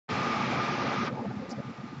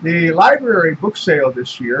The library book sale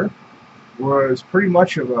this year was pretty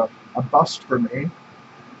much of a bust for me.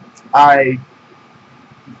 I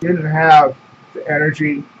didn't have the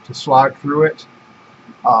energy to slog through it.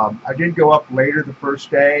 I did go up later the first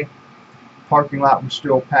day. Parking lot was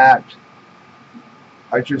still packed.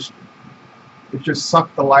 I just It just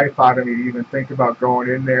sucked the life out of me to even think about going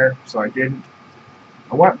in there, so I didn't.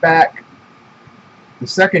 I went back the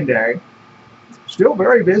second day, still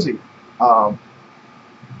very busy. Um,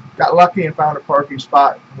 got lucky and found a parking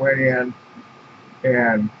spot, went in,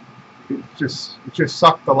 and it just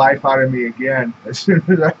sucked the life out of me again. As soon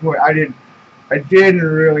as I went, I didn't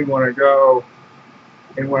really want to go,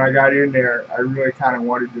 and when I got in there, I really kind of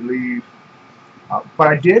wanted to leave. But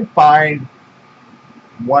I did find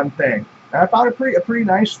one thing, and I found a pretty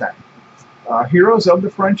nice thing. Heroes of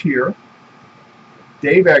the Frontier,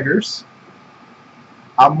 Dave Eggers.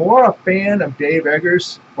 I'm more a fan of Dave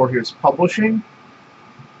Eggers for his publishing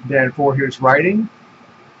than for his writing,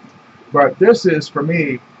 but this is, for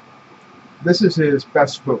me, this is his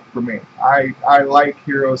best book for me. I like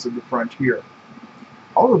Heroes of the Frontier.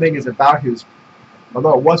 All the thing is about his,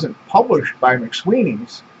 although it wasn't published by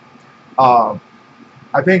McSweeney's, uh,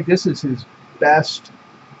 I think this is his best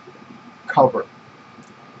cover.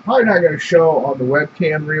 Probably not going to show on the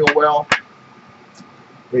webcam real well.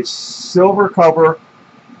 It's silver cover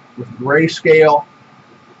with grayscale,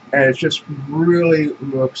 and it just really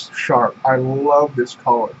looks sharp. I love this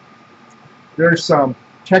color. There's some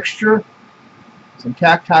texture, some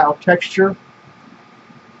tactile texture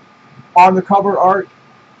on the cover art.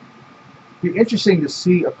 It'd be interesting to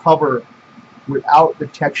see a cover without the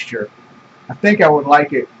texture. I think I would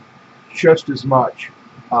like it just as much.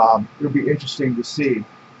 It'll be interesting to see.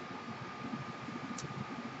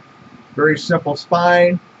 Very simple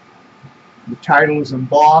spine. The title is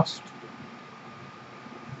embossed.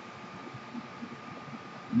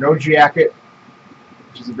 No jacket,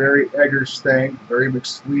 which is a very Eggers thing, very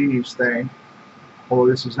McSweeney's thing, although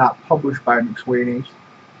this is not published by McSweeney's.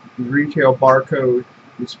 The retail barcode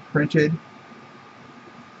is printed.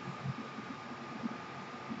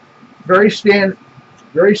 Very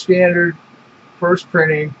standard first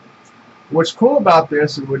printing. What's cool about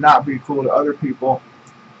this, and would not be cool to other people,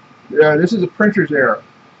 this is a printer's error.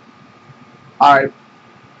 I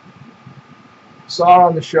saw it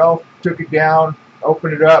on the shelf, took it down,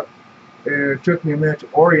 opened it up, and it took me a minute to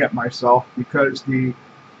orient myself because the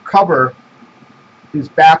cover is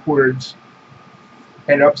backwards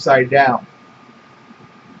and upside down.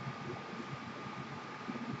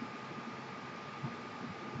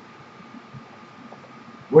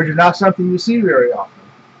 Which is not something you see very often.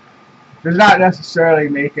 Does not necessarily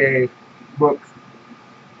make a book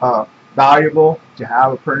valuable to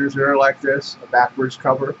have a printer's error like this, a backwards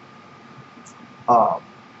cover.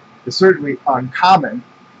 It's certainly uncommon,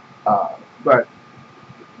 but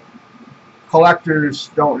collectors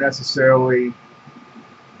don't necessarily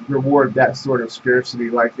reward that sort of scarcity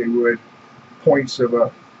like they would points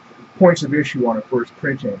of issue on a first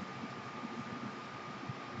printing.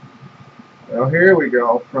 Well, here we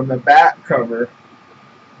go. From the back cover,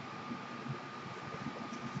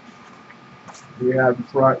 we have the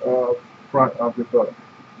front of the book.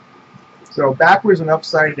 So backwards and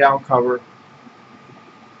upside down cover.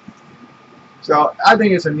 So I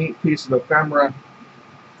think it's a neat piece of ephemera,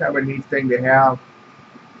 kind of a neat thing to have.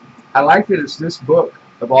 I like that it's this book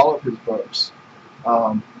of all of his books.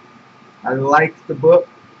 I like the book,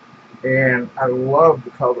 and I love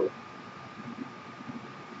the cover.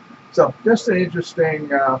 So just an interesting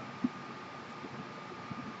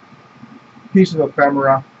piece of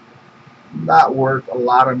ephemera. Not worth a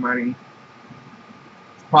lot of money.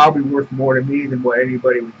 Probably worth more to me than what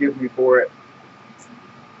anybody would give me for it.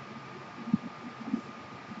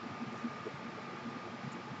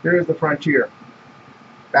 Here's the Frontier.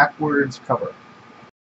 Backwards cover.